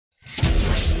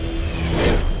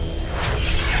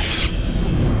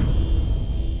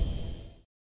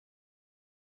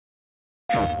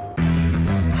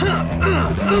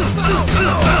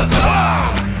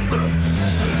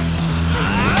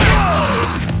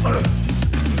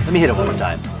Let me hit it one more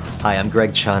time. Hi, I'm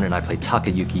Greg Chun, and I play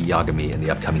Takayuki Yagami in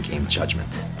the upcoming game Judgment.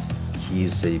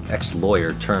 He's a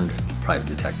ex-lawyer turned private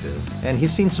detective, and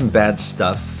he's seen some bad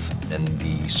stuff, and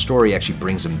the story actually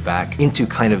brings him back into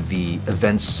kind of the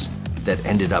events that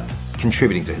ended up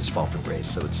contributing to his fall from grace.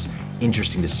 So it's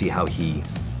interesting to see how he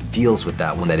deals with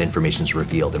that when that information is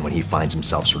revealed and when he finds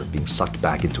himself sort of being sucked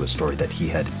back into a story that he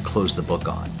had closed the book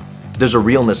on. There's a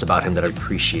realness about him that I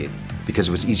appreciate because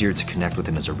it was easier to connect with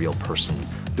him as a real person.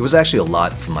 There was actually a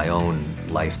lot from my own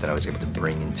life that I was able to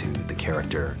bring into the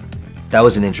character. That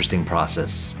was an interesting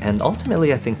process, and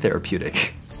ultimately I think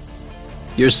therapeutic.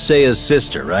 You're Seiya's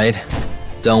sister, right?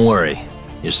 Don't worry,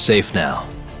 you're safe now.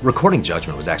 Recording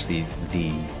Judgment was actually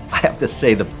I have to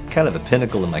say, the kind of the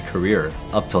pinnacle in my career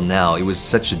up till now. It was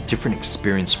such a different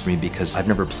experience for me because I've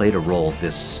never played a role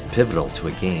this pivotal to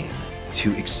a game.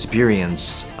 To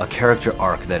experience a character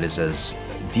arc that is as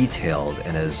detailed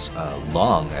and as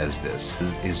long as this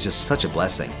is just such a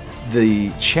blessing.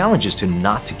 The challenge is to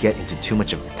not to get into too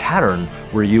much of a pattern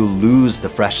where you lose the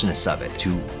freshness of it.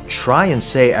 To try and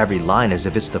say every line as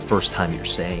if it's the first time you're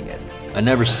saying it. I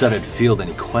never said I'd field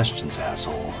any questions,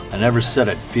 asshole. I never said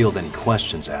I'd field any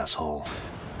questions, asshole.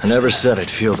 I never said I'd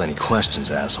field any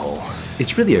questions, asshole.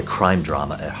 It's really a crime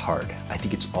drama at heart. I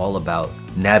think it's all about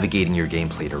navigating your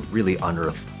gameplay to really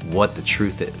unearth what the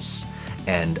truth is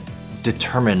and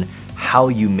determine how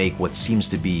you make what seems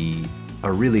to be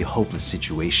a really hopeless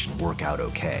situation work out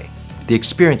okay. The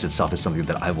experience itself is something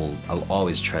that I'll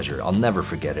always treasure. I'll never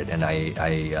forget it, and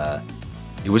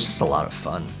it was just a lot of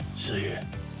fun. So you're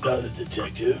not a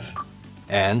detective?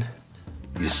 And?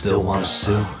 You still want to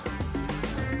sue?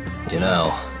 You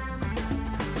know,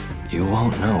 you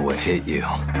won't know what hit you.